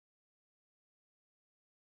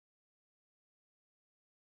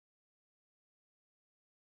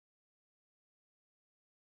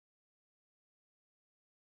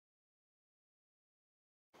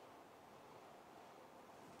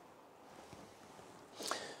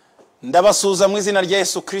Ndabasuza mu izina rya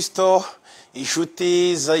Yesu Kristo,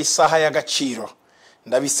 inshuti za ISAHA Y'AGACIRO.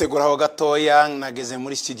 Ndabiseguraho gatoya, nageze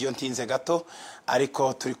muri studio ntinze gato,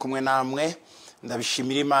 ariko turi kumwe namwe.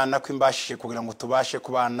 Ndabishimira Imana ko imbashije kugira ngo tubashe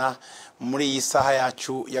kubana muri iyi saha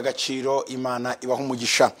yacu y'agaciro. Imana ibaho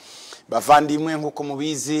umugisha. Bavandimwe, nkuko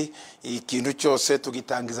mubizi, ikintu cyose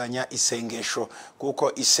tugitangizanya isengesho,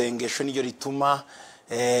 kuko isengesho niryo rituma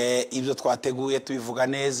ibyo twateguye tubivuga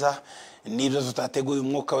neza, nibyo tutateguye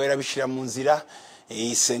umwuka wera bishira mu nzira.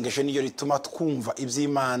 Isengesho niryo rituma twumva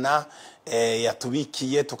iby'Imana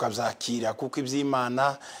yatubikiye tukabyakira, kuko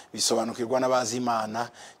iby'Imana bisobanukirwa n'abazi Imana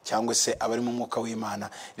cyangwa se abari mu mwuka w'Imana.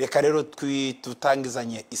 Reka rero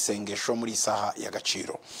tutangizanye isengesho muri isaha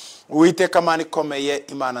y'agaciro. Uwiteka Mana ikomeye,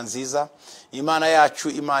 Imana nziza, Imana yacu,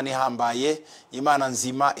 Imana ihambaye, Imana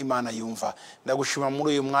nzima, Imana yumva, ndagushima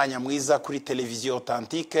muri uyu mwanya mwiza kuri televiziyo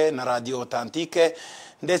authentique na radio authentique,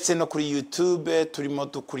 ndetse no kuri YouTube turimo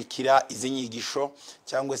dukurikira izi nyigisho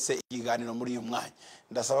cyangwa se ikiganiro muri uyu mwanya.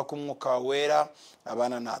 Ndasaba ko umwuka wera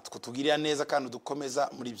abana natwe tugirira neza kandi dukomeza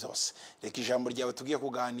muri byose. Reka ijambo ryawe tugiye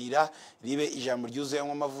kuganira ribe ijambo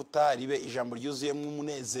ryuzuyemo amavuta, ribe ijambo ryuzuyemo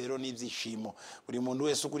umunezero n'ibyishimo. Buri muntu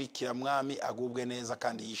wese ukurikira Mwami agubwe neza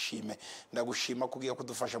kandi yishime. Ndagushima kugiye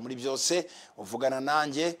kudufasha muri byose, uvugana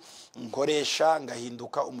nanjye, nkoresha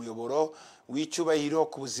ngahinduka umuyoboro w'icyubahiro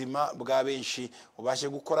ku buzima bwa benshi, ubashe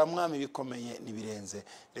gukora Mwami bikomeye nibirenze.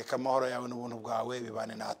 Reka amahoro yawe n'ubuntu bwawe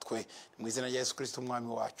bibane natwe mu izina rya Yesu Kristo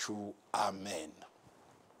Umwami wacu, amen.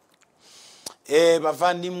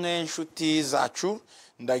 Bavandimwe, nshuti zacu,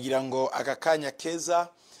 ndagira ngo aka kanya keza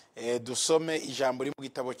dusome ijambo riri mu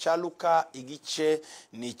gitabo cya Luka, igice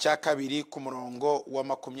ni icya 2 ku murongo wa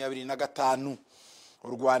 25.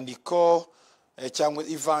 Urwandiko cyangwa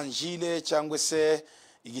evangelile cyangwa se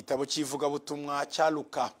igitabo cy'ivugabutumwa cya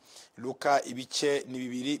Luka ibice ni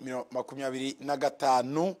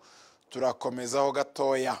 2:25. Turakomezaho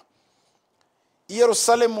gatoya. I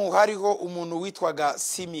Yerusalemu hariho umuntu witwaga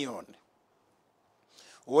Simiyoni.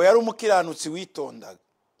 Uwo yari umukiranutsi witondaga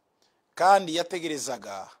kandi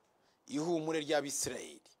yategerezaga ihumure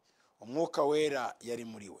ry'Abisirayeli. Umwuka wera yari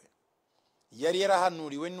muri we. Yari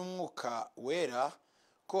yarahanuriwe n'umwuka wera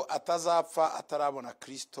ko atazapfa atarabona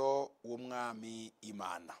Kristo w'Umwami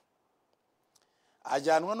Imana.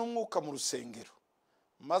 Ajyanwa n'umwuka mu rusengero,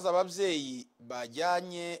 maze ababyeyi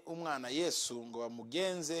bajyanye umwana Yesu ngo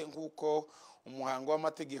bamugenze nk'uko umuhango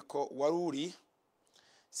w'amategeko wari uri.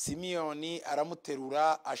 Simiyoni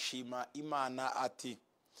aramuterura ashima Imana ati,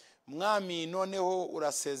 Mwami, noneho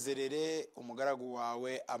urasezerere umugaragu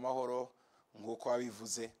wawe amahoro nk'uko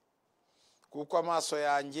wabivuze, kuko amaso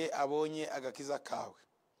yanjye abonye agakiza kawe,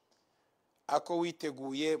 ako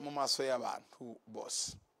witeguye mu maso y'abantu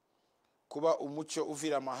bose, kuba umucyo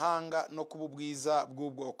uvira amahanga no kuba ubwiza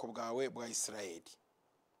bw'ubwoko bwawe bwa Isirayeli.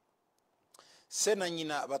 Se na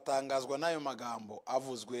nyina batangazwa n'ayo magambo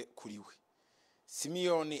avuzwe kuri we.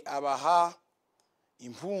 Simiyoni abaha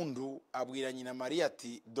impundu, abwira nyina Mariya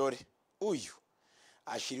ati, dore uyu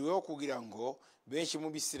ashiriweho kugira ngo benshi mu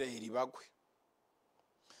Bisirayeli bagwe,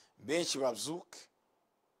 benshi bazuke,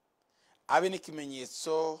 abe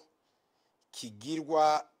n'ikimenyetso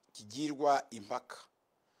kigirwa impaka,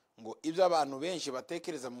 ngo ibyo abantu benshi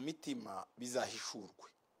batekereza mu mitima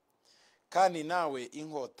bizahishurwe, kandi nawe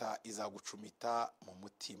inkota izagucumita mu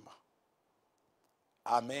mutima.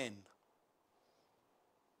 Amen.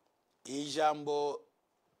 Ijambo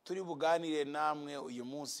turi buganire namwe uyu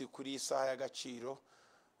munsi kuri isaha y'agaciro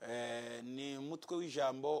ni umutwe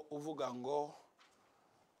w'ijambo uvuga ngo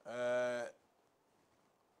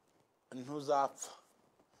ntuzapfa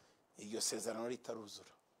iryo sezerano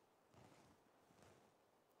ritaruzura.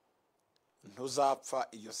 Ntuzapfa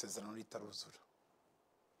iryo sezerano ritaruzura.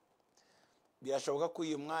 Birashoboka ko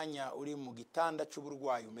uyu mwanya uri mu gitanda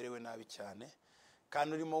cy'uburwayi, umerewe nabi cyane,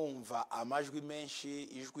 kandi urimo wumva amajwi menshi,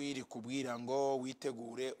 ijwi rikubwira ngo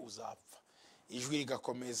witegure uzapfa, ijwi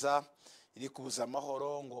rigakomeza rikubuza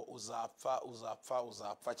amahoro ngo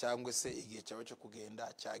uzapfa, cyangwa se igihe cyawe cyo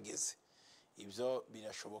kugenda cyageze. Ibyo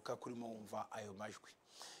birashoboka ko urimo wumva ayo majwi.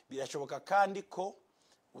 Birashoboka kandi ko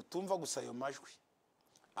utumva gusa ayo majwi,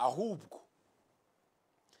 ahubwo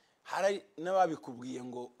hari n'ababikubwiye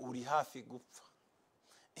ngo uri hafi gupfa.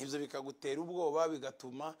 Ibyo bikagutera ubwoba,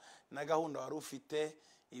 bigatuma na gahunda wari ufite,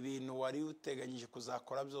 ibintu wari uteganyije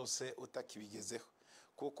kuzakora byose utakibigezeho,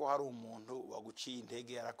 kuko hari umuntu waguciye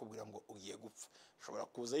intege yarakubwira ngo ugiye gupfa. Ashobora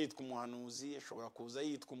kuza yitwa umuhanuzi, ashobora kuza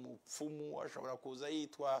yitwa umupfumu, ashobora kuza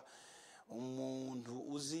yitwa umuntu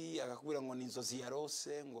uzi, akakubwira ngo ni inzozi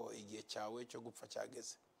yarose, ngo igihe cyawe cyo gupfa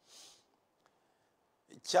cyageze.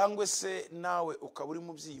 cyangwa se nawe ukaba uri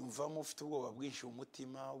mu byiyumvamo ufite ubwoba bwinshi mu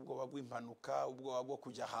mutima, ubwoba bw'impanuka, ubwoba bwo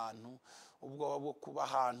kujya ahantu, ubwoba bwo kuba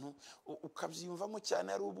ahantu, ukabyiyumvamo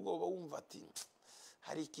cyane, ari ubwoba wumva ati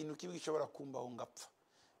hari ikintu kibi gishobora kumbaho ngapfa.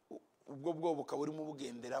 Ubwo bwoba ukaba urimo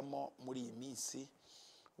bugenderamo muri iyi minsi,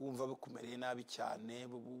 wumva bukumereye nabi cyane,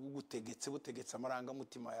 butegetse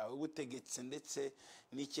amarangamutima yawe, butegetse ndetse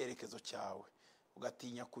n'icyerekezo cyawe,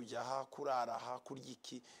 ugatinya kujya aha, kurara aha, kurya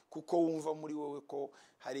iki, kuko wumva muri wowe ko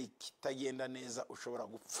hari ikitagenda neza, ushobora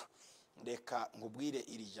gupfa. Reka nkubwire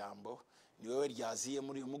iri jambo, ni wowe ryaziye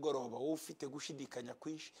muri uyu mugoroba, wowe ufite gushidikanya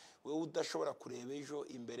kwinshi, wowe udashobora kureba ejo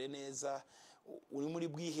imbere neza, uri muri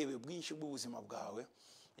bwihebe bwinshi bw'ubuzima bwawe.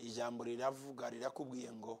 Ijambo riravuga,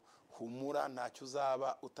 rirakubwiye ngo humura, ntacyo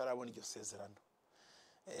uzaba utarabona iryo sezerano.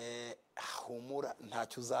 Humura,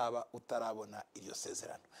 ntacyo uzaba utarabona iryo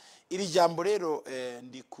sezerano. Iri jambo rero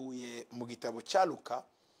ndikuye mu gitabo cya Luka,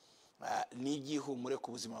 ni igihumure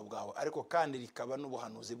ku buzima bwawe, ariko kandi rikaba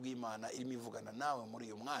n'ubuhanuzi bw'Imana irimo ivugana nawe muri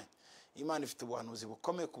uyu mwanya. Imana ifite ubuhanuzi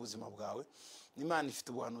bukomeye ku buzima bwawe, Imana ifite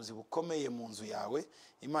ubuhanuzi bukomeye mu nzu yawe,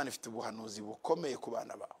 Imana ifite ubuhanuzi bukomeye ku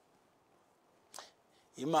bana bawe,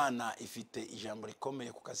 Imana ifite ijambo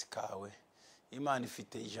rikomeye ku kazi kawe, Imana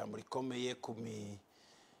ifite ijambo rikomeye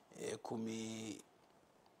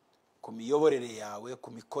ku miyoborere yawe,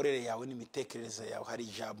 ku mikorere yawe n'imitekerereze yawe. Hari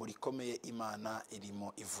ijambo rikomeye Imana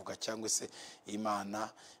irimo ivuga, cyangwa se Imana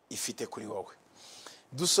ifite kuri wowe.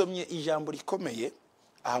 Dusomye ijambo rikomeye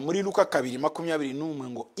aha muri Luka 2:21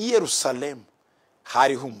 ngo i Yerusalemu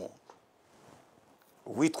hariho umuntu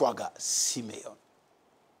witwaga Simeon.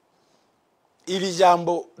 Iri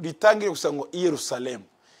jambo ritangire gusa ngo i Yerusalemu.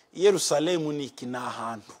 I Yerusalemu ni iki? Ni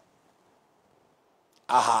ahantu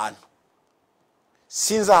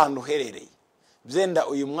sinzi ahantu uherereye. Byenda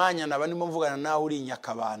uyu mwanya naba ndimo mvugana nawe uri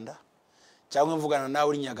Nyakabanda, cyangwa mvugana nawe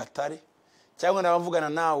uri Nyagatare, cyangwa naba mvugana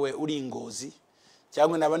nawe uri Ngozi,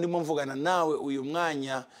 cyangwa naba ndimo mvugana nawe uyu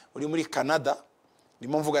mwanya uri muri Canada,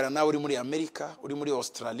 ndimo mvugana nawe uri muri Amerika, uri muri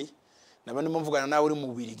Australia, naba ndimo mvugana nawe uri mu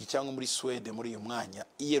Bubiligi cyangwa muri Sweden. Muri uyu mwanya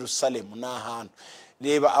i Yerusalemu ni ahantu.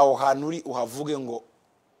 Reba aho hantu uri uhavuge ngo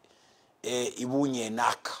ibunye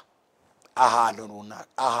naka, ahantu runaka,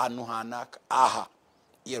 ahantu hanaka, aha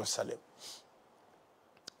Yerusalemu.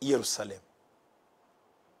 Yerusalemu,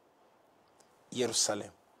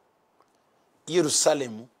 Yerusalemu,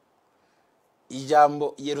 Yerusalemu.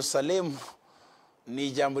 Ijambo Yerusalemu ni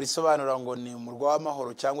ijambo risobanura ngo ni umurwa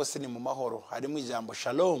w'amahoro, cyangwa se ni mu mahoro. Harimo ijambo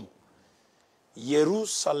Shalom.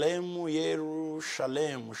 Yerusalemu,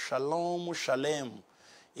 Yerushalemu, Shalom, Shalem.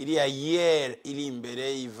 Iriya yer iri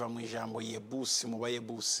imbere iva mu ijambo Yebusi, mu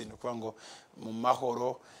Bayebusi, ni ukuvuga ngo mu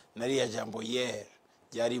mahoro. Nariya jambo yer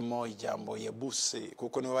ryarimo ijambo Yebusi,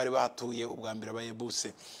 kuko nibo bari bahatuye ubwa mbere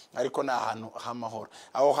Abayebusi, ariko ni ahantu h'amahoro.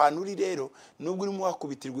 Aho hantu uri rero, nubwo urimo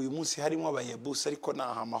wakubitirwa uyu munsi harimo Abayebusi, ariko ni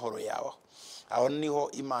amahoro yawe. Aho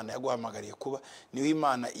niho Imana yaguhamagariye kuba, niho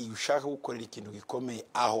Imana igushaka gukorera ikintu gikomeye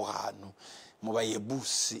aho hantu mu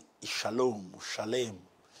Bayebusi. Shalom, Shalem,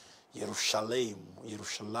 Yerushalemu,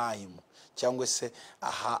 Yerushalaimu, cyangwa se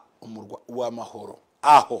aha umurwa w'amahoro.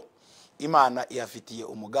 Aho Imana yafitiye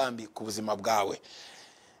umugambi ku buzima bwawe.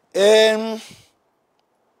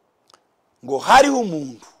 Ngo hariho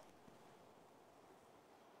umuntu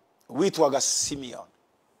witwaga Simeon.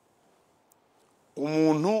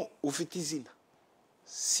 Umuntu ufite izina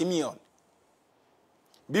Simeon.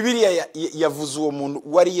 Bibiliya yavuze uwo muntu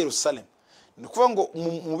wari Yerusalemu. Ni ukuvuga ngo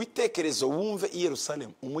mu bitekerezo wumve i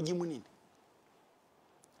Yerusalemu, umujyi munini.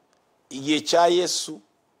 Igihe cya Yesu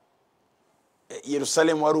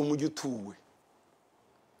Yerusalemu wari umujyi utuwe.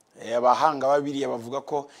 Abahanga babiriya bavuga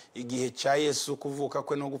ko igihe cya Yesu kuvuka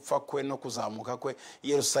kwe no gupfa kwe no kuzamuka kwe,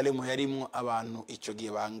 Yerusalemu yarimo abantu icyo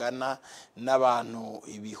gihe bangana n'abantu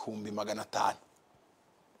 500,000.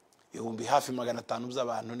 Ibihumbi hafi 500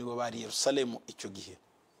 by'abantu nibo bari Yerusalemu icyo gihe.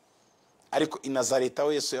 Ariko i Nazareti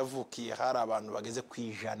aho Yesu yavukiye hari abantu bageze ku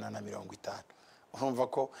 150. Urumva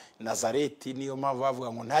ko Nazareti niyo mpamvu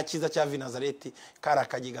bavuga ngo nta cyiza cya Nazareti, kari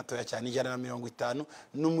akagi gatoya cyane 150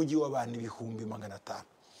 n'umujyi w'abantu 500,000.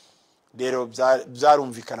 Rero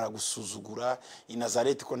byarumvikana gusuzugura i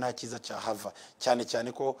Nazareti ko nta cyiza cyahava, cyane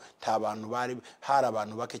cyane ko nta bantu bari, hari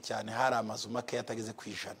abantu bake cyane, hari amazu make yatageze ku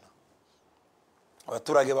 100.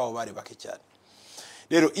 Abaturage baho bari bake cyane.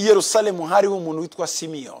 Rero i Yerusalemu hariho umuntu witwa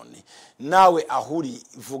Simeon. Nawe ahuri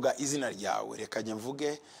vuga izina ryawe. Reka njye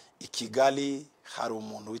mvuge i Kigali hari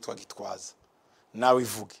umuntu witwa Gitwaza. Nawe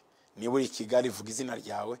ivuge. Niba uri Kigali vuga izina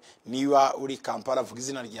ryawe, niba uri Kampala vuga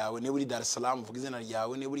izina ryawe, niba uri Dar es Salaam vuga izina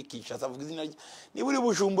ryawe, niba uri Kinshasa vuga izina ryawe, niba uri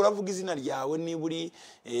Bujumbura vuga izina ryawe, niba uri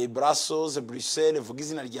Brussels, Bruxelles vuga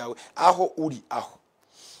izina ryawe. Aho uri aho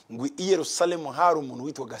ngo i Yerusalemu hari umuntu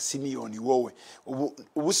witwaga Simiyoni. Wowe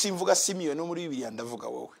ubu simvuga Simiyoni muri Bibiliya, ndavuga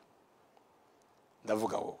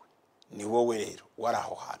wowe, ni wowe rero wari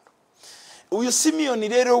aho hantu. Uyu Simiyoni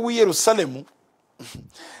rero w'i Yerusalemu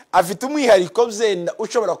afite umwihariko byenda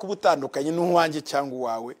ushobora kuba utandukanye n'uwanjye cyangwa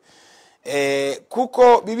uwawe,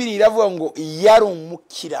 kuko Bibiliya iravuga ngo yari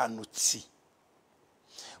umukiranutsi.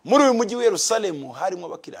 Muri uyu mujyi wa Yerusalemu harimo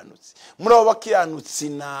abakiranutsi. Muri abo bakiranutsi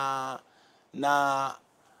na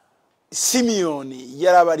Simiyoni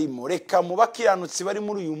yarabarimo. Reka mu bakiranutsi bari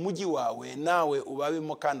muri uyu mujyi wawe nawe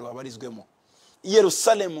ubabemo kandi wabarizwemo. I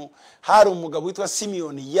Yerusalemu hari umugabo witwa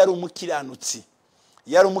Simiyoni, yari umukiranutsi.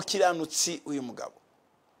 Uyu mugabo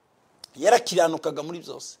yarakiranukaga muri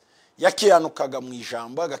byose. Yakiranukaga mu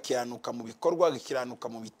ijambo, agakiranuka mu bikorwa, agakiranuka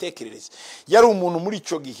mu bitekerezo. Yari umuntu muri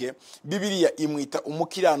icyo gihe Bibiliya imwita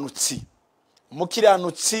umukiranutsi.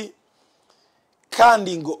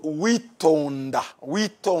 Kandi ngo witonda.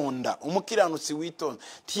 Umukiranutsi witonda,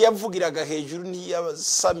 ntiyavugiraga hejuru,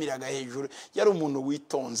 ntiyasamiraga hejuru. Yari umuntu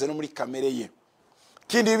witonze no muri kamere ye.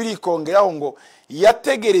 Kindi Bibiliya ikongeraho ngo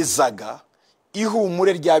yategerezaga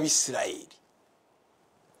ihumure ry'Abisirayeli.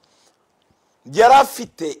 Yari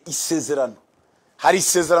afite isezerano. Hari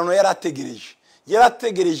isezerano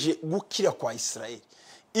yarategereje gukira kwa Isirayeli,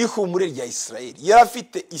 ihumure rya Isirayeli. Yari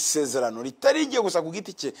afite isezerano ritari igiye gusa ku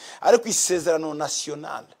giti cye, ariko isezerano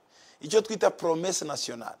national, icyo twita promesse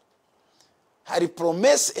nationale. Hari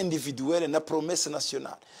promesse individuelle na promesse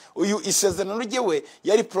nationale. Uyu isezerano ryewe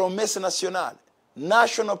yari promesse nationale,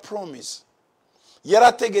 national promise.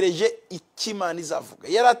 Yarategereje ikimana izavuga,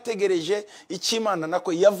 yarategereje ikimana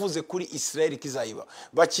nako yavuze kuri Isirayeli kizayiba,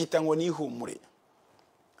 bakita ngo ni ihumure.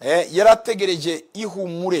 Yarategereje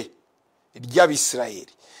ihumure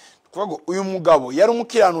ry'Abisirayeli. Kuvuga uyu mugabo yari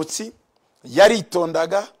umukiranutsi,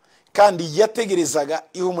 yaritondaga kandi yategerezaga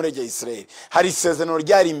ihumure rya Isirayeli. Hari isezerano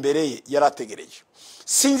ryari imbere ye yarategereje.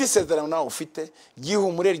 Sinzi isezerano nawe ufite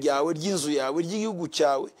ry'ihumure ryawe, ry'inzu yawe, ry'igihugu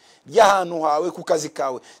cyawe, ry'ahantu hawe, ku kazi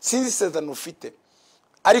kawe. Sinzi isezerano ufite,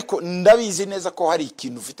 ariko ndabizi neza ko hari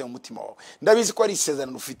ikintu ufite mu mutima wawe. Ndabizi ko hari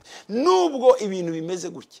isezerano ufite. Nubwo ibintu bimeze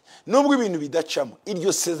gutya, nubwo ibintu bidacamo,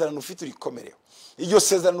 iryo sezerano ufite urikomereho. Iryo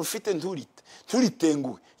sezerano ufite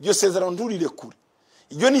nturitenguhe. Iryo sezerano nturirekure.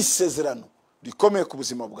 Iryo ni isezerano rikomeye ku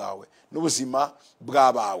buzima bwawe n'ubuzima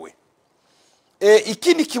bw'abawe.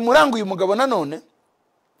 Ikindi kimuranga uyu mugabo nanone,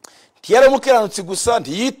 ntiyari umukiranutsi gusa,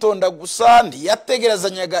 ntiyitonda gusa,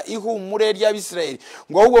 ntiyategerezanyaga ihumure ry'Abisirayeli,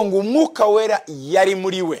 ngo ahubwo ngo umwuka wera yari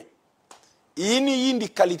muri we. Iyi ni yindi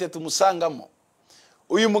kalite tumusangamo.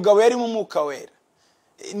 Uyu mugabo yari mu mwuka wera.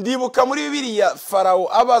 Ndibuka muri Bibiliya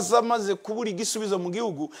Farawo abaza amaze kubura igisubizo mu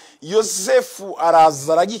gihugu, Yosefu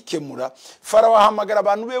araza aragikemura. Farawo ahamagara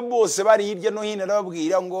abantu be bose bari hirya no hino,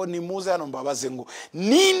 arababwira ngo nimuze hano mbabaze ngo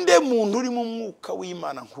ninde muntu uri mu mwuka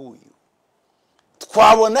w'Imana nk'uyu?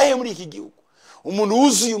 Twabona he muri iki gihugu umuntu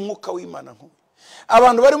wuzuye umwuka w'Imana nk'uyu?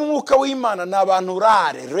 Abantu bari mu mwuka w'Imana ni abantu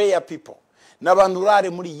rare people, ni abantu rare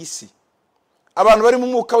muri iyi si. Abantu bari mu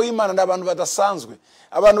mwuka w'Imana ni abantu badasanzwe.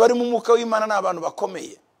 Abantu bari mu mwuka w'Imana ni abantu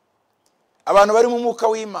bakomeye. Abantu bari mu mwuka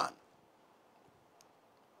w'Imana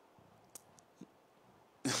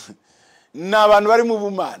ni abantu bari mu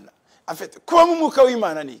bumana. Afite kuba mu mwuka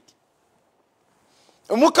w'Imana ni iki?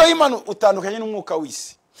 Umwuka w'Imana utandukanye n'umwuka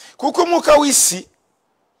w'isi, kuko umwuka w'isi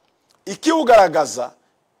ikiwugaragaza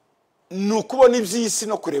ni ukubona iby'isi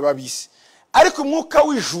no kureba ab'isi. Ariko umwuka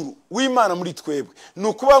w'ijuru w'Imana muri twebwe ni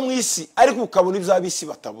ukuba mu isi ariko ukabona iby'ab'isi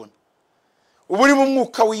batabona. Ubu uri mu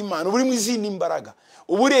mwuka w'Imana, ubu uri mu izindi imbaraga,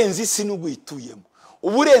 ubu urenze isi n'ubwo uyituyemo,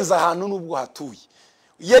 ubu urenze ahantu n'ubwo hatuye.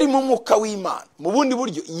 Yari mu mwuka w'Imana, mu bundi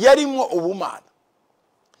buryo yarimo ubumana,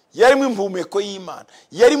 yarimo impumeko y'Imana,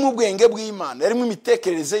 yarimo ubwenge bw'Imana, yarimo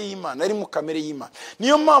imitekerereze y'Imana, yarimo kamere y'Imana.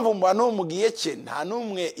 Niyo mpamvu mu bantu mu gihe cye nta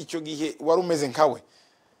n'umwe icyo gihe wari umeze nkawe.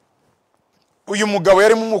 Uyu mugabo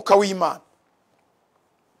yari mu mwuka w'Imana.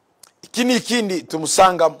 Iki ni ikindi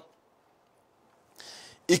tumusangamo.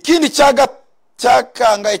 Ikindi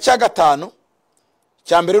cyakangaye cya gatanu,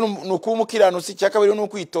 cya mbere ni ukuba umukiranutsi, cya kabiri ni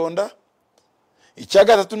ukwitonda, icya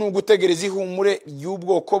gatatu ni ugutegereza ihumure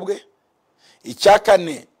ry'ubwoko bwe, icya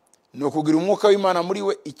kane ni ukugira umwuka w'Imana muri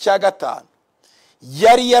we, icya gatanu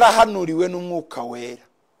yari yarahanuriwe n'umwuka wera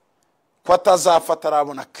ko atazafata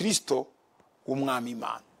arabona Kristo w'umwami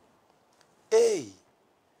Imana.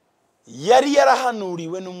 Yari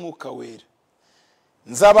yarahanuriwe n'umwuka wera.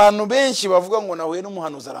 Nzi abantu benshi bavuga ngo nahuye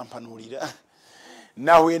n'umuhanuzi arampanurira,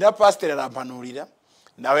 nahuye na pasiteri arampanurira,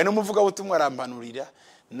 nahuye n'umuvugabutumwa arampanurira,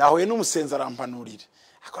 nahuye n'umusenzi arampanurira.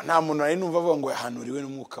 Ariko nta muntu nari numva avuga ngo yahanuriwe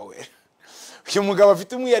n'umwuka wera. uyu mugabo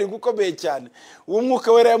afite umwihariko ukomeye cyane. Uwo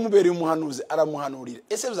mwuka wera yamubereye umuhanuzi, aramuhanurira.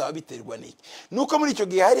 Ese bizaba biterwa n'iki? Nuko muri icyo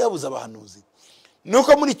gihe hari habuze abahanuzi,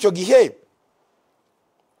 nuko muri icyo gihe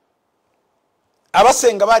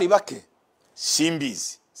abasenga bari bake,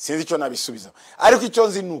 simbizi, sinzi icyo nabisubiza. Ariko icyo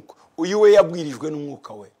nzi nuko uyu we yabwirijwe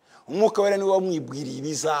n'umwuka we. Umwuka wera niwe wamwibwiriye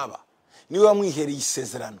ibizaba, niwe wamwihereye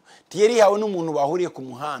isezerano. Tiyeri hawe n'umuntu bahuriye ku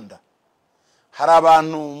muhanda. Hari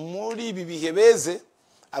abantu muri ibi bihe beze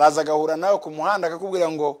araza agahura nawe ku muhanda akakubwira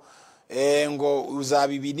ngo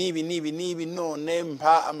uzaba ibi n'ibi none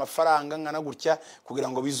mpa amafaranga ngana gutya kugira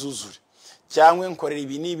ngo bizuzure, cyangwa nkorera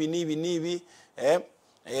ibi n'ibi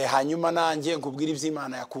hanyuma nanjye nkubwira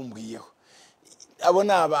iby'Imana yakumbwiyeho. Abo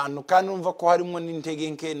ni abantu kandi umva ko harimo n'intege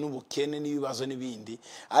nke n'ubukene n'ibibazo n'ibindi.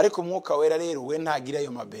 Ariko umwuka wera rero we ntagira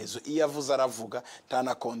ayo mabezo. Iyo avuze aravuga, nta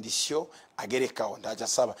na kondisiyo agerekaho, ntacyo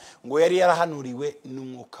asaba. Ngo yari yarahanuriwe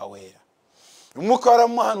n'umwuka wera. Umwuka wera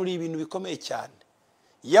yamuhanuriye ibintu bikomeye cyane.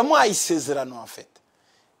 Yamuhaye isezerano afite.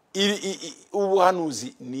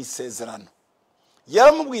 Ubuhanuzi ni isezerano.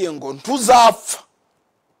 Yaramubwiye ngo ntuzapfa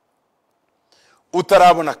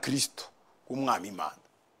utarabona Kristo umwami Imana.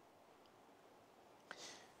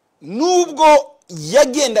 Nubwo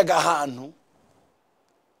yagendaga ahantu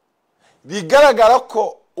bigaragara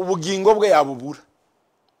ko ubugingo bwe yabubura,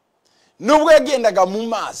 nubwo yagendaga mu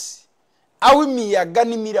mazi aho imiyaga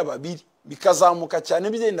n'imiraba biri bikazamuka cyane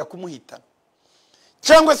bigenda kumuhitana,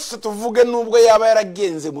 cyangwa se tuvuge nubwo yaba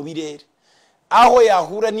yaragenze mu birere aho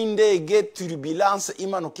yahura n'indege turbulence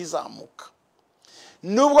imanuka izamuka,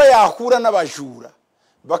 nubwo yahura n'abajura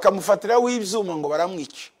bakamufatiraho ibyuma ngo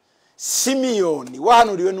baramwica, Simiyoni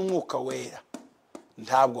wahanuriwe n'umwuka wera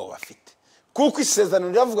ntabwo bafite, kuko isezerano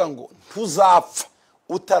riravuga ngo ntuzapfa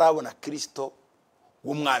utarabona Kristo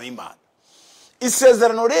w'umwami Imana.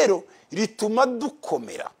 Isezerano rero rituma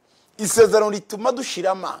dukomera, isezerano rituma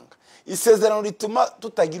dushira amanga, isezerano rituma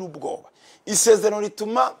tutagira ubwoba, isezerano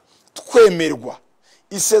rituma twemerwa,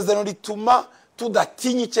 isezerano rituma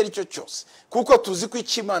tudatinya icyo ari cyo cyose, kuko tuzi ko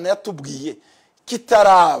icyo Imana yatubwiye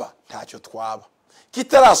kitaraba ntacyo twaba,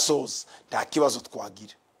 kitarasoza nta kibazo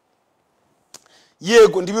twagira.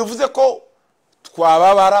 Yego ndibivuze ko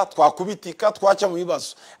twababara, twakubitika, twaca mu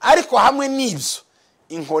bibazo, ariko hamwe n'ibyo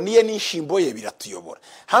inkoni ye n'ishimbo ye biratuyobora,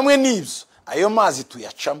 hamwe n'ibyo ayo mazi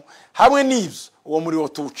tuyacamo, hamwe n'ibyo uwo muriro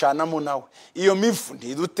tuwucanamo nawe, iyo mifu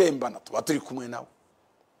ntidutembana, tuba turi kumwe nawe.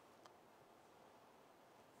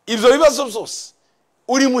 Ibyo bibazo byose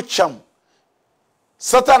uri mucamo,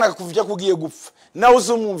 Satani akakuvya ko ugiye gupfa, nawe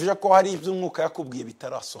uzumwumvira ko hari ibyo umwuka yakubwiye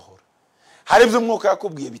bitarasohora, hari ibyo umwuka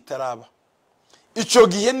yakubwiye bitaraba. Icyo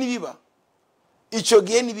gihe nibiba, icyo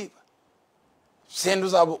gihe nibiba,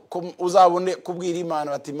 senda uzabone kubwira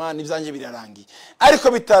Imana bati Imana ibyanjye birarangiye,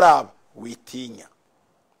 ariko bitaraba witinya.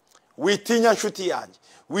 Witinya nshuti yanjye,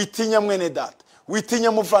 witinya mwene data,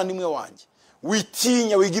 witinya muvandimwe wanjye,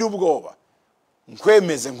 witinya wigira ubwoba.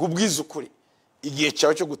 Nkwemeze nkubwiza ukuri, igihe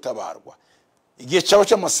cyawe cyo gutabarwa, igihe cyawe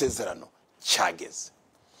cy'amasezerano cyageze.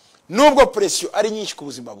 Nubwo presiyo ari nyinshi ku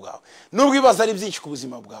buzima bwawe, nubwo ibibazo ari byinshi ku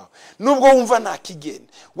buzima bwawe, nubwo wumva nta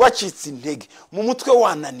kigenda, wacitse intege, mu mutwe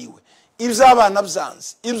wananiwe, iby'abana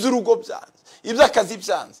byanze, iby'urugo byanze, iby'akazi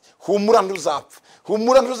byanze, humura ntuzapfa,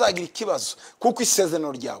 humura ntuzagira ikibazo, kuko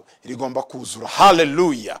isezerano ryawe rigomba kuzura.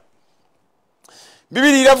 Haleluya.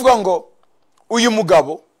 Bibiliya iravuga ngo uyu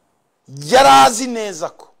mugabo yarazi neza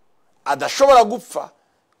ko adashobora gupfa,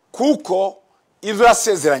 kuko ibyo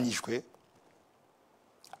yasezeranyijwe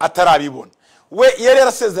atarabibona. We yari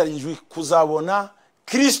yarasezeranyijwe kuzabona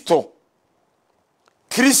Kristo,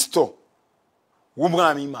 Kristo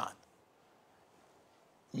w'umwami Imana,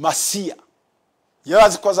 Masiya.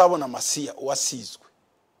 Yarazi ko azabona Masiya uwasizwe,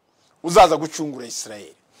 uzaza gucungura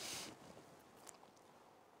Isirayeli.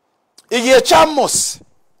 Igihe cya Mose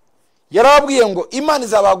yarababwiye ngo Imana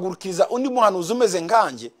izabahagurukiriza undi muhanuzi umeze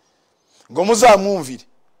nkanjye ngo muzamwumvire.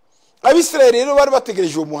 Abisirayeli rero bari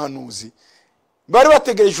bategereje uwo muhanuzi, bari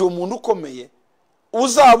bategereje uwo muntu ukomeye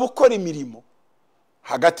uzaba ukora imirimo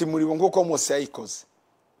hagati muri bo nk'uko Mose yayikoze.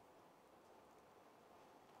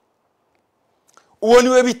 Uwo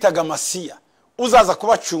niwe bitaga Masiya, uzaza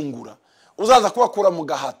kubacungura, uzaza kubakura mu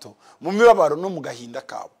gahato, mu mibabaro no mu gahinda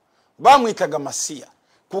kabo. Bamwitaga Masiya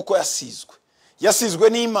kuko yasizwe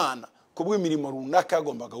n'Imana kubw'imirimo runaka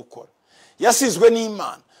yagombaga gukora. Yasizwe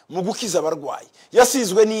n'Imana mu gukiza abarwayi,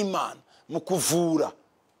 yasizwe n'Imana mu kuvura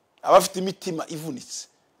abafite imitima ivunitse,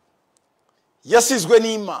 yasizwe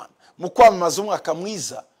n'Imana mu kwamamaza umwaka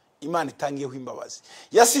mwiza Imana itangiyeho imbabazi,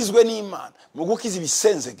 yasizwe n'Imana mu gukiza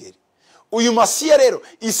ibisenzegeri. Uyu Masiya rero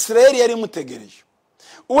Isirayeli yari mutegereje,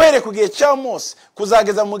 uhere ku gihe cya Mose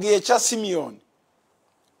kuzageza mu gihe cya Simiyoni.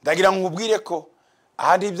 Ndagira ngo nkubwire ko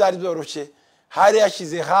ahandi byari byoroshye, hari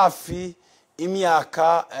hashize hafi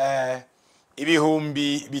imyaka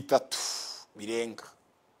ibihumbi 3 birenga,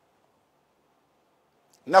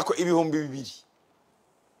 nako ibihumbi 2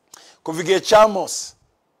 kuva igihe cya Mose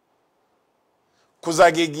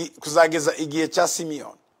kuzageza igihe cya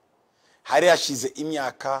Simiyoni, hari hashize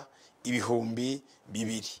imyaka ibihumbi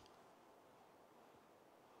 2.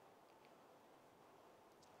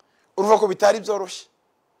 Uruva ko bitari byoroshye,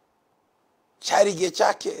 cyari igihe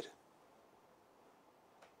cya kera.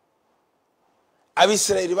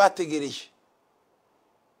 Abisirayeli bategereje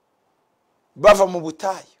bava mu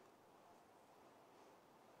butayu,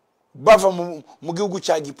 bava mu gihugu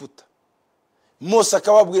cya Giputa. Mose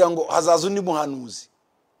akababwira ngo hazaza undi muhanuzi.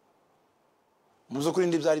 Muzo kuri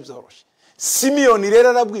ndi byari byoroshye. Simiyoni rero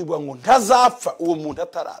arabwirwa ngo ntazapfa uwo muntu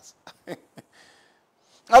ataraza.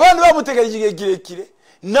 Abantu bamutegereje igihe kirekire,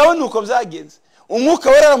 nawe nuko byagenze. Umwuka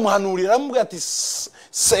wera aramuhanurira aramubwira ati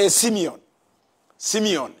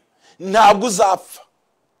Simiyoni ntabwo uzapfa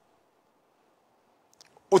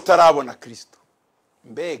utarabona Kristo.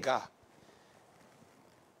 Mbega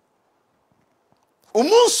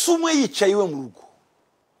umunsi umwe yicaye iwe mu rugo,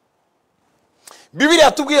 Bibiliya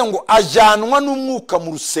yatubwiye ngo ajyanwa n'umwuka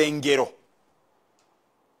mu rusengero.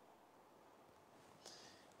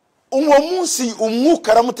 Uwo munsi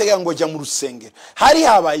umwuka aramutegeka ngo jya mu rusengero. Hari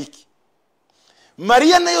habaye iki?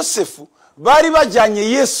 Mariya na Yosefu bari bajyanye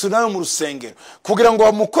Yesu nawe mu rusengero kugira ngo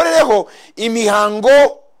bamukorereho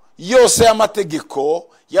imihango yose y'amategeko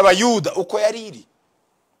y'Abayuda uko yari iri.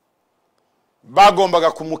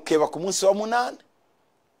 Bagombaga kumukeba ku munsi wa 8.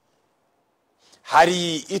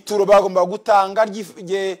 Hari ituro bagomba gutanga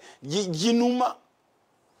ry'inuma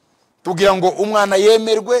kugira ngo umwana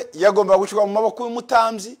yemerwe, yagomba gushika mu maboko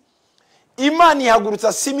y'umutambyi. Imana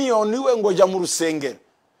ihagurutsa Simiyoni we ngo jya mu rusengero.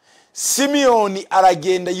 Simiyoni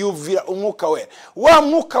aragenda yuvira umwuka wera. Wa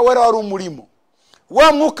mwuka wera wari umurimo,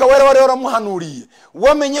 wa mwuka wera wari waramuhanuriye.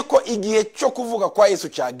 Wamenye ko igihe cyo kuvuga kwa Yesu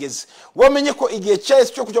cyageze, wamenye ko igihe cya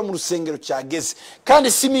Yesu cyo kujya mu rusengero cyageze,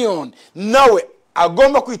 kandi Simiyoni nawe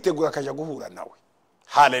agomba kwitegura akaja guhura nawe.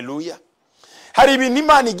 Haleluya. Hari ibintu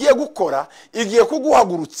Imana igiye gukora, igiye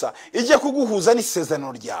kuguhagurutsa, igiye kuguhuza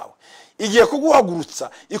n'isezerano ryawe, igiye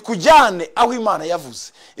kuguhagurutsa ikujyane aho Imana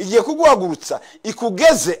yavuze, igiye kuguhagurutsa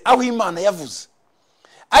ikugeze aho Imana yavuze.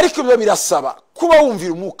 Ariko ibyo birasaba kuba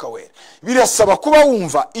wumvira umwuka wera, birasaba kuba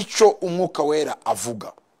wumva icyo umwuka wera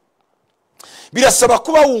avuga, birasaba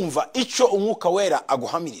kuba wumva icyo umwuka wera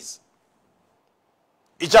aguhamiriza.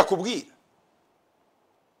 Ijya kubwira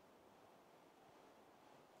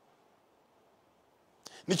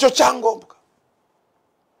nicyo cyangombwa,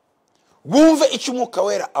 wumve icyo umwuka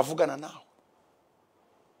wera avugana nawe,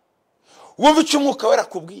 wumve icyo umwuka wera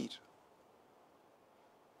akubwira.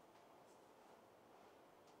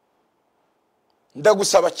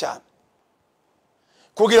 Ndagusaba cyane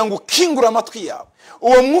kugira ngo ukingure amatwi yawe.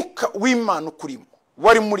 Uwo mwuka w'Imana ukurimo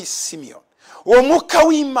wari muri Simiyoni, uwo mwuka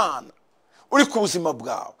w'Imana uri ku buzima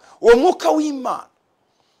bwawe, uwo mwuka w'Imana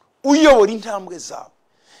uyobora intambwe zawe,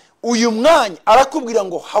 uyu mwanya arakubwira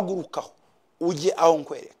ngo hagurukaho ujye aho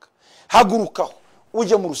nkwereka, hagurukaho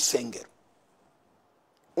ujye mu rusengero.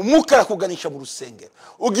 Umwuka arakuganisha mu rusengero.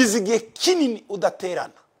 Ugize igihe kinini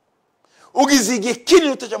udaterana, ugize igihe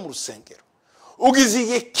kinini utajya mu rusengero, ugize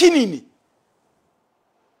igihe kinini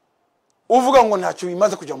uvuga ngo ntacyo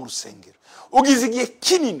bimaze kujya mu rusengero, ugize igihe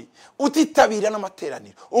kinini utitabira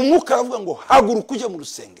n'amateraniro. Umwuka aravuga ngo haguruka ujye mu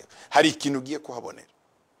rusengero, hari ikintu ugiye kuhabonera.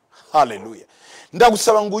 Haleluya.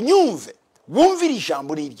 Ndagusaba ngo unyumve, wumvire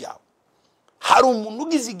ijambo n'iryawe. Hari umuntu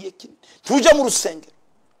ugize igihe kinini tujya mu rusengero,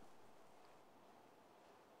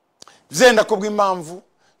 byenda kubw'impamvu,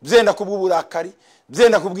 byenda kubw'uburakari,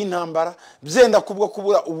 byenda kubw'intambara, byenda kubwo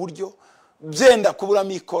kubura uburyo, byenda kubura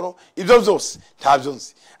mikoro, ibyo byose ntabyo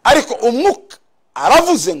nzi. Ariko umwuka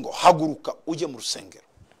aravuze ngo haguruka ujye mu rusengero.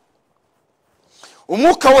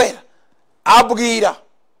 Umwuka wera abwira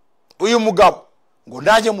uyu mugabo ngo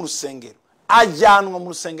najye mu rusengero, ajyanwa mu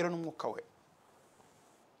rusengero n'umwuka wera.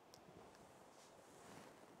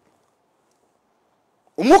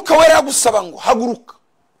 Umwuka wera agusaba ngo haguruka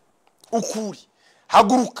ukuri,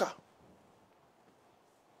 haguruka.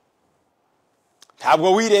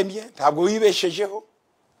 Ntabwo wiremye, ntabwo wibeshejeho.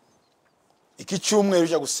 Iki cyumweru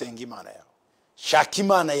ujya gusenga Imana yawe, shaka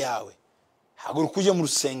Imana yawe, haguruka ujye mu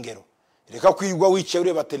rusengero. Reka kwirwa wicaye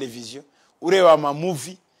ureba televiziyo, ureba ama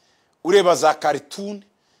movie, ureba za cartoon,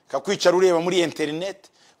 kakwicara ureba muri internet.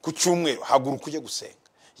 Ku cyumweru haguruka ujye gusenga,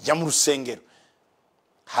 jya mu rusengero.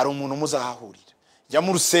 Hari umuntu muzahahurira, jya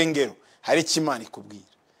mu rusengero, hari icyo Imana ikubwira.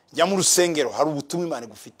 Jya mu rusengero, hari ubutumwa Imana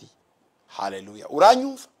igufitiye. Haleluya.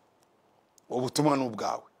 Uranyumva? Ubutumwa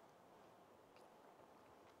n'ubwawe.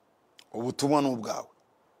 ubutumwa n'ubwawe.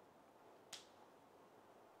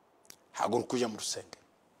 Haguruka ujya mu rusengero.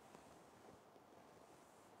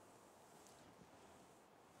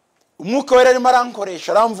 Umwuka wera arimo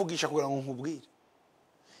arankoresha, aramvugisha kugira ngo nkubwire.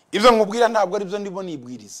 Ibyo nkubwira ntabwo ari byo ndimo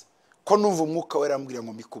nibwiriza, ko numva umwuka wera ambwira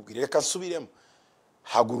ngo mbikubwire. Reka nsubiremo.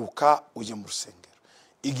 Haguruka ujye mu rusengero.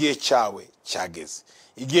 Igihe cyawe cyageze.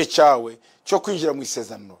 Igihe cyawe cyo kwinjira mu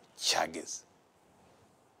isezerano cyageze.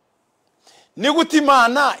 Ni gute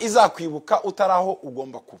Imana izakwibuka utaraho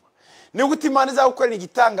ugomba kuba? Ni gute Imana izagukorera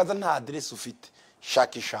igitangaza nta address ufite?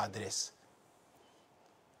 Shakisha address.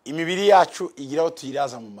 Imibiri yacu igira aho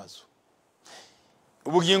tuyiraza mu mazu.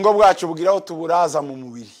 Ubugingo bwacu bugira aho tuburaza mu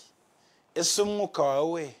mubiri. Ese umwuka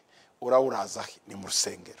wawe urawuraza ni mu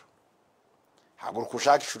rusengero. Haguruka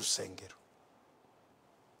ushakisha urusengero.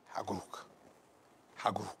 Haguruka.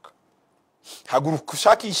 Haguruka. Haguruka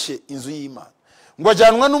ushakishe inzu y'Imana. Ngo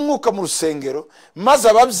ajyanwa n'umwuka mu rusengero, maze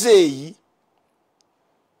ababyeyi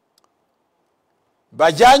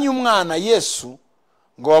bajyanye umwana Yesu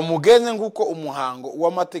ngo bamugenze nguko umuhango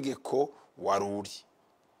w'amategeko waruri.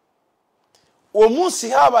 Uwo munsi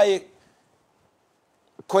habaye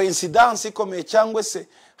coincidence ikomeye cyangwa se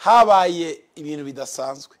habaye ibintu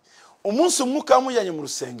bidasanzwe. Umunsi umwuka wamujyanye mu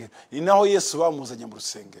rusengero, ni naho Yesu bamuzanye mu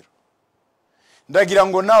rusengero. Ndagira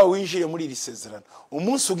ngo nawe winjire muri iri sezerano.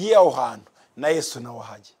 Umunsi ugiye aho hantu na Yesu nawe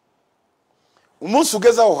ahajye. Umunsi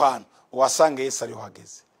ugeze aho hantu wasanga Yesu ariho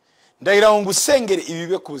hageze. Ndagira ngo ngusengere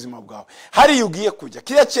ibibe ku buzima bwawe. Hari ugiye kujya,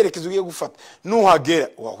 kiriya cyerekezo ugiye gufata, nuhagera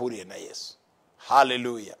wahuriye na Yesu.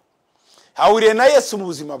 Hallelujah. Hahuriye na Yesu mu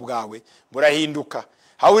buzima bwawe burahinduka.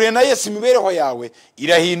 Hahuriye na Yesu imibereho yawe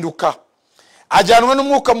irahinduka. Ajyanwa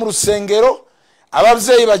n'umwuka mu rusengero,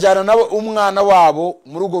 ababyeyi bajyana nabo umwana wabo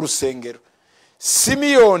muri urwo rusengero.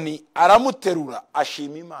 Simiyoni aramuterura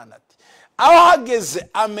ashima Imana ati, aho hageze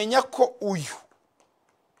amenya ko uyu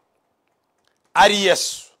ari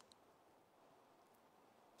Yesu.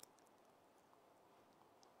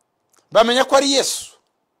 Bamenya ko ari Yesu.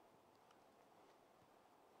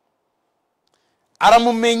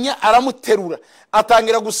 Aramumenya, aramuterura,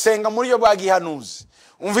 atangira gusenga muri yo bagihanuzi.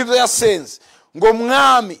 Umva ibyo yasenze, ngo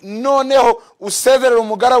mwami noneho usezerere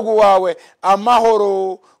umugaragu wawe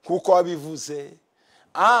amahoro kuko wabivuze.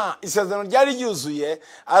 Isezerano ryari ryuzuye,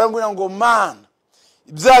 arambwira ngo Mana,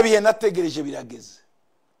 bya bihe nategereje birageze.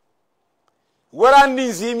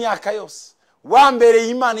 Warandinze y'imyaka yose, wambereye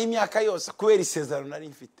Imana y'imyaka yose kubera isezerano nari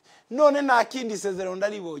mfite. None nta kindi isezerano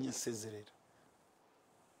ndaribonye, nsezerera.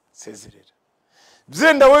 Sezerera.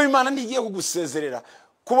 Byenda wowe Imana ntigiye kugusezerera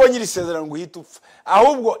kubonye iri sezerano ngo uhite upfa,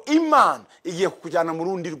 ahubwo Imana igiye kukujyana mu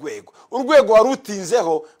rundi rwego. Urwego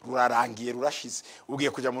warutinzeho rurarangiye, rurashize, ugiye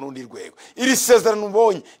kujya mu rundi rwego. Iri sezerano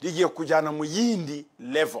ubonye rigiye kujyana mu yindi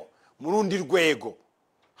level, mu rundi rwego.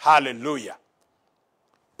 Hallelujah.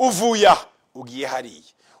 Uvuya ugiye hariya,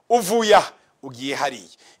 uvuya ugiye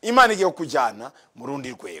hariya. Imana igiye kujyana mu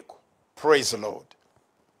rundi rwego. Praise the Lord.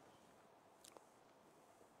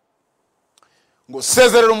 Ngo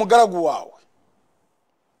sezerera umugaragu wawe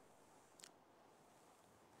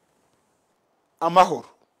amahoro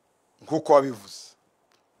nkuko wabivuze,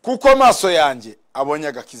 kuko amaso yanjye abonye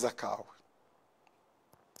agakiza kawe.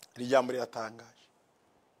 Rijambo riratangaje.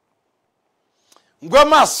 Ngo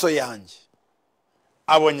amaso yanjye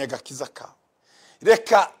abonye agakiza kawe.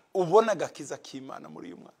 Reka ubona agakiza k'Imana muri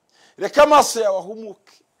uyu mwanya. Reka amaso yawe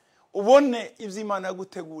ahumuke, ubone ibyo Imana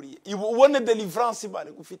yaguteguriye, ubone deliverance Imana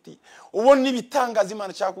igufitiye, ubone ibitangaza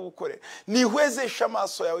Imana ishaka kugukorera. Nihwezesha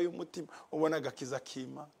amaso yawe y'umutima, ubone agakiza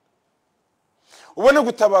k'Imana, ubone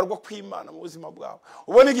gutabarwa kw'Imana mu buzima bwawe,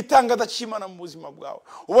 ubone igitangaza cy'Imana mu buzima bwawe,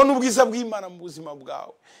 ubone ubwiza bw'Imana mu buzima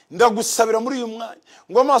bwawe. Ndagusabira muri uyu mwanya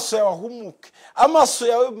ngo amaso yawe ahumuke, amaso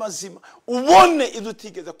yawe mazima, ubone ibyo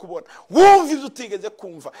utigeze kubona, wumve ibyo utigeze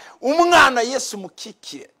kumva. Umwana Yesu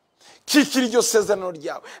mukikire, kikira iryo sezerano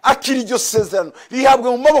ryawe, akira iryo sezerano,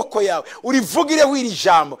 rihabwe mu maboko yawe, urivugireho iri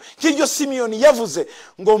jambo nk'iryo Simiyoni yavuze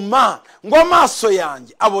ngo Mana, ngo amaso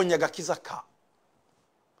yanjye abonye agakiza kawe.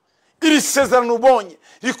 Iri sezerano ubonye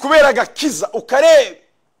rikubera agakiza, ukarebe.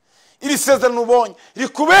 Iri sezerano ubonye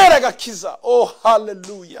rikubera agakiza. Oh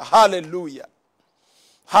hallelujah, hallelujah,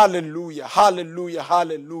 hallelujah, hallelujah,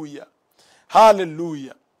 hallelujah,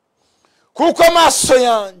 hallelujah. Kuko amaso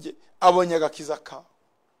yanjye abonye agakiza kawe.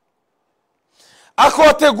 Ako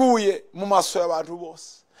wateguye mu maso y'abantu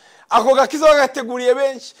bose, ako gakiza bagateguriye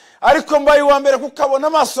benshi, ariko mbaye uwa mbere kukabona,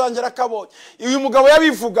 amaso yanjye arakabonye. Uyu mugabo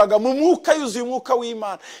yabivugaga mu mwuka, yuzuye umwuka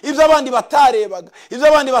w'Imana, ibyo abandi batarebaga, ibyo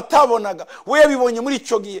abandi batabonaga, we yabibonye muri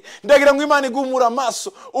icyo gihe. Ndagira ngo Imana igumura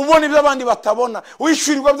amaso, ubone ibyo abandi batabona,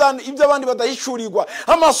 wishyurirwa ibyo abandi badahishurirwa,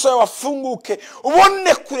 amaso yawe afunguke,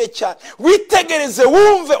 ubone kure cyane, witegereze,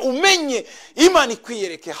 wumve, umenye, Imana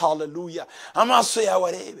ikwiyereke. Haleluya! Amaso yawe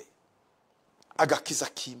arebe agakiza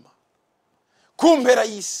k'Imana ku mpera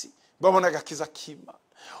y'isi, babona agakiza k'Imana.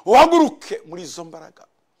 Uhaguruke muri izo mbaraga,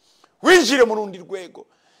 winjire mu rundi rwego,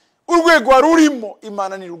 urwego wari urimo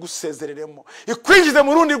Imana nirugusezereremo, ikwinjize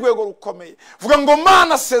mu rundi rwego rukomeye. Vuga ngo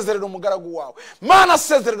Mana asezerera umugaragu wawe, Mana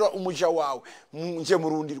asezerera umuja wawe, nje mu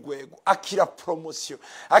rundi rwego. Akira promotion,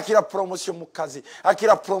 akira promotion mu kazi,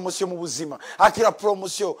 akira promotion mu buzima, akira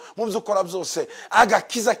promotion mu byo ukora byose.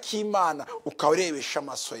 Agakiza k'Imana ukarebesha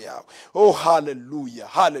amaso yawe. Oh haleluya,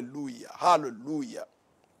 haleluya, haleluya.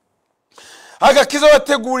 Agakiza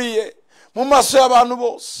wateguriye mu maso y'abantu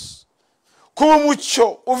bose, kuba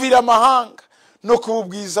umucyo uvira amahanga no kuba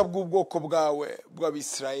ubwiza bw'ubwoko bwawe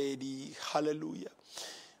bw'Abisirayeli. Haleluya!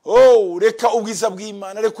 Oh, reka ubwiza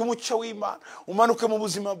bw'Imana, reka umucyo w'Imana umanuke mu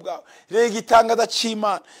buzima bwawe. Reka igitangaza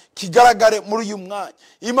cy'Imana kigaragare muri uyu mwanya.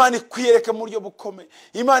 Imana ikwiyereke mu buryo bukomeye,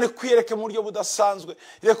 Imana ikwiyereke mu buryo budasanzwe.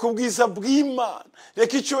 Reka ubwiza bw'Imana,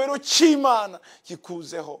 reka icyubahiro cy'Imana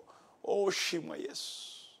kikuzeho. Oh, shimwa Yesu,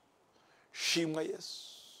 shimwa Yesu,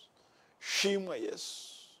 shimwa Yesu,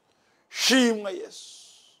 shimwa Yesu.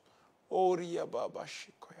 Oriya baba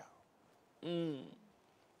shikoya.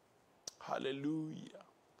 Haleluya,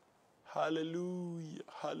 haleluya,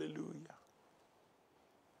 haleluya.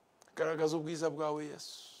 Garagaza ubwiza bwawe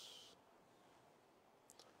Yesu,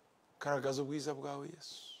 garagaza ubwiza bwawe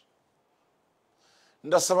Yesu.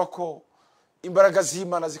 Ndasaba ko imbaraga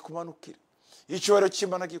z'Imana zikumanukira, icyubahiro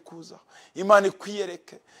cy'Imana gikuzaho, Imana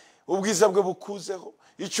ikwiyereke, ubwiza bwe bukuzeho,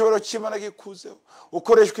 icyubahiro cy'Imana gikuzeho,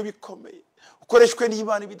 ukoreshwe ibikomeye, ukoreshwe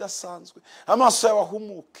n'Imana ibidasanzwe. Amaso yawe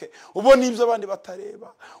ahumuke, ubone ibyo abandi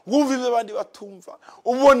batareba, wumve ibyo abandi batumva,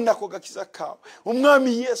 ubone ako gakiza kawe.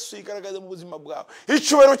 Umwami Yesu yigaragaze mu buzima bwawe,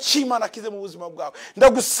 icyubahiro cy'Imana kize mu buzima bwawe.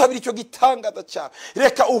 Ndagusabira icyo gitangaza cyawe,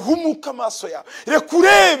 reka uhumuke amaso yawe, reka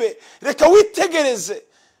urebe, reka witegereze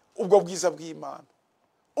ubwo bwiza bw'Imana.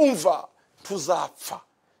 Umva, tuzapfa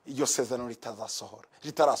iryo sezerano ritarasohora,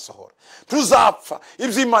 tuzapfa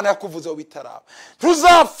ibyo Imana yakuvuzeho bitaraba,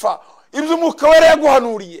 tuzapfa ibyo umwuka wera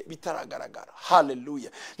yaguhanuriye bitaragaragara.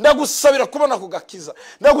 Haleluya! Ndagusabira kubona ku gakiza,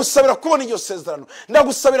 ndagusabira kubona iryo sezerano,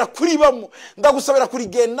 ndagusabira kuribamo, ndagusabira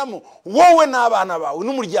kurigendamo, wowe n'abana bawe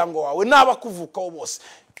n'umuryango wawe n'abakuvukaho bose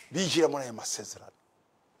bijira muri aya masezerano.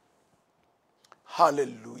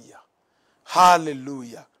 Haleluya,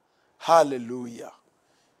 haleluya, haleluya.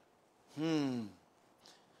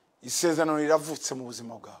 Isezerano riravutse mu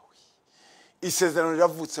buzima bwawe, isezerano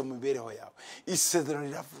riravutse mu mibereho yawe, isezerano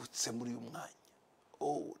riravutse muri uyu mwanya.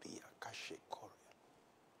 Oriya kashekoro.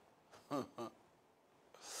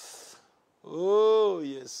 Oh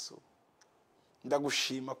Yesu,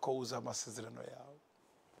 ndagushima ko uza amasezerano yawe.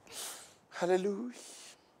 Haleluya.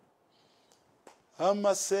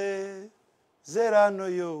 Amasezerano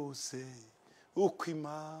yose uko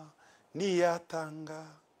Imana niyatanga,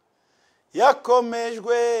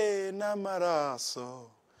 yakomejwe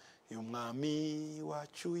n'amaraso y'umwami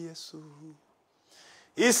wacu Yesu.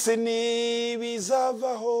 Isi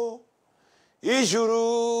nibizavaho,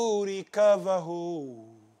 ijuru rikavaho,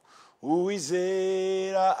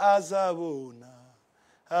 uwizera azabona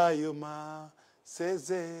ayo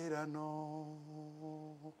masezerano.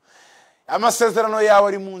 Amasezerano yawe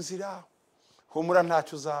ari mu nzira. Humura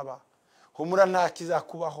ntacyo uzaba, humura nta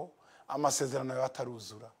kizakubaho amasezerano yawe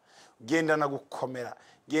ataruzura. Genda na gukomera,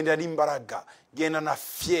 genda n'imbaraga, genda na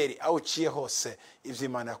fieri, aho uciye hose ibyo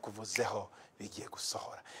Imana yakuvuzeho bigiye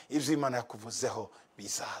gusohora, ibyo Imana yakuvuzeho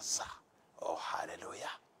bizaza. Oh haleluya!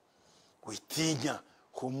 Witinya,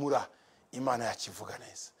 humura, Imana yakivuga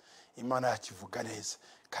neza, Imana yakivuga neza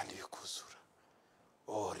kandi bikuzura.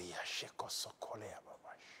 Oriya sheko sokole ya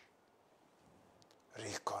babashi,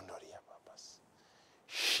 rikondo ya babasi.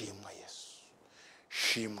 Shimwa Yesu,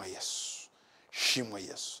 shimwa Yesu, shimwa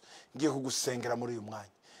Yesu. Ngiye kugusengera muri uyu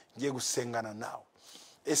mwanya, ngiye gusengana nawe.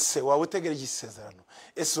 Ese waba utegereje isezerano?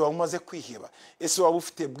 Ese waba umaze kwiheba? Ese waba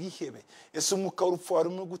ufite bwihebe? Ese umwuka w'urupfu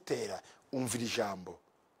warimo gutera? Umvira ijambo,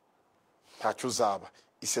 ntacyo uzaba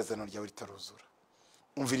isezerano ryawe ritaruzura.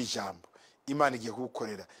 Umvira ijambo, Imana igiye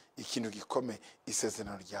kugukorera ikintu gikomeye,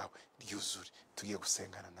 isezerano ryawe ryuzure. Tugiye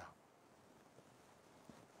gusengana nawe.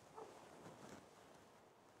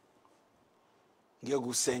 Ngiye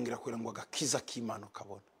gusengera kugira ngo agakiza k'Imana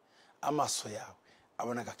ukabona, amaso yawe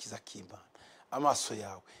abona agakiza k'Imana, amaso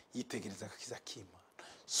yawe yitegereza agakiza k'Imana.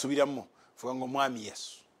 Subiramo vuga ngo mwami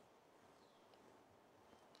Yesu,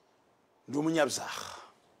 ndi umunyabyaha,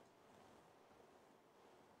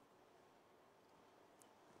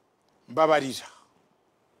 mbabarira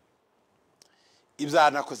ibyaha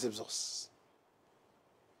nakoze byose,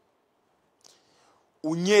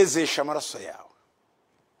 unyezesha amaraso yawe,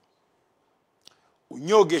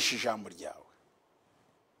 unyogesha ijambo ryawe,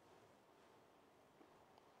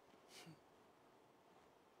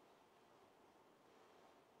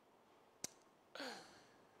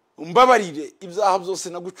 umbabarire ibyaha byose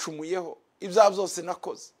nagucumuyeho, ibyaha byose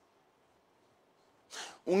nakoze,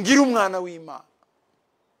 ungire umwana w'Imana,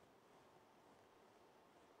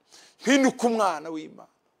 mpinduka umwana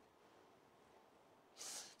w'Imana,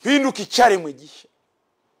 mpinduka icyaremwe gishya,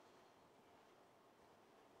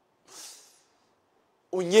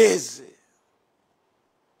 unyeze,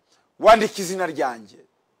 wandika izina ryanjye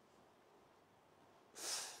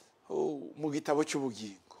mu gitabo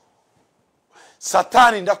cy'ubugingo.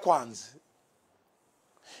 Satani ndakwanze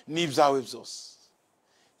n'ibyawe byose.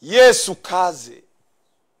 Yesu kaze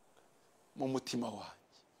mu mutima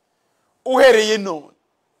wanjye, uhereye none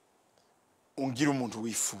ungire umuntu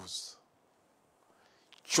wifuza,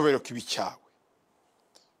 cyubahiro kibi cyawe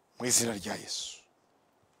mu izina rya Yesu,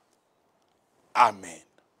 amen.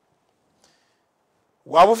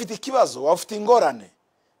 Waba ufite ikibazo, waba ufite ingorane,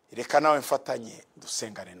 reka nawe mfatanye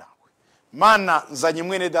dusengane nawe. Mana, nzanye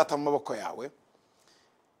mwene data mu maboko yawe.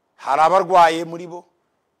 Hari abarwaye muri bo,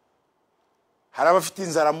 hari abafite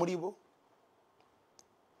inzara muri bo,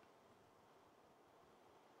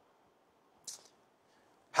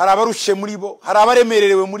 hari abarushe muri bo, hari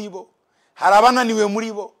abaremererewe muri bo, hari abananiwe muri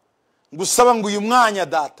bo. Ngusaba ngo uyu mwanya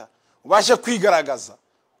data ubashe kwigaragaza,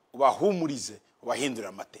 ubahumurize, ubahindurire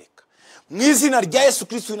amateka mu izina rya Yesu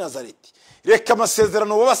Kristo w'i Nazareti. Reka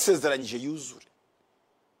amasezerano wabasezeranyije yuzure,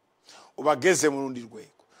 ubageze mu rundi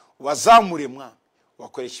rwego, ubazamure Mwami,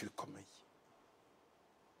 wakoresha ibikomeye.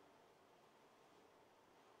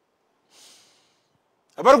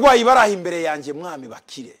 Abarwayi baraha imbere yanjye Mwami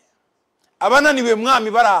bakire, abananiwe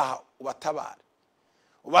Mwami baraha ubatabare,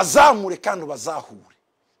 ubazamure kandi ubazahure,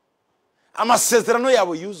 amasezerano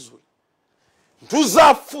yabo yuzure.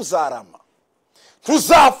 Ntuzapfa uzarama,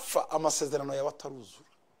 ntuzapfa amasezerano yawe ataruzura.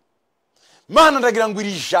 Mana, ndagira ngo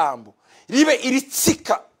iri jambo ribe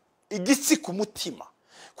iritsika igitsika umutima,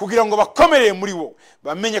 kugira ngo bakomereye muri wowe,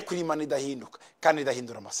 bamenye ko Imana idahinduka kandi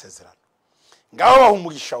idahindura amasezerano. Ngaho baha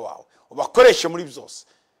umugisha wawe, ubakoreshe muri byose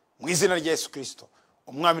mu izina rya Yesu Kristo,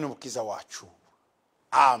 umwami n'umukiza wacu,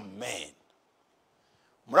 amen.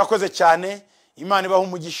 Murakoze cyane, Imana ibaha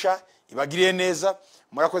umugisha, ibagiriye neza.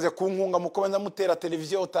 Murakoze kunkunga mukomeza mutera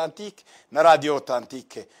televiziyo authentique na radio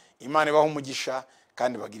authentique. Imana ibaha umugisha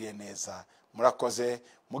kandi ibagiriye neza. Murakoze,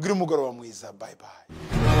 mugire umugoroba mwiza. Bye bye.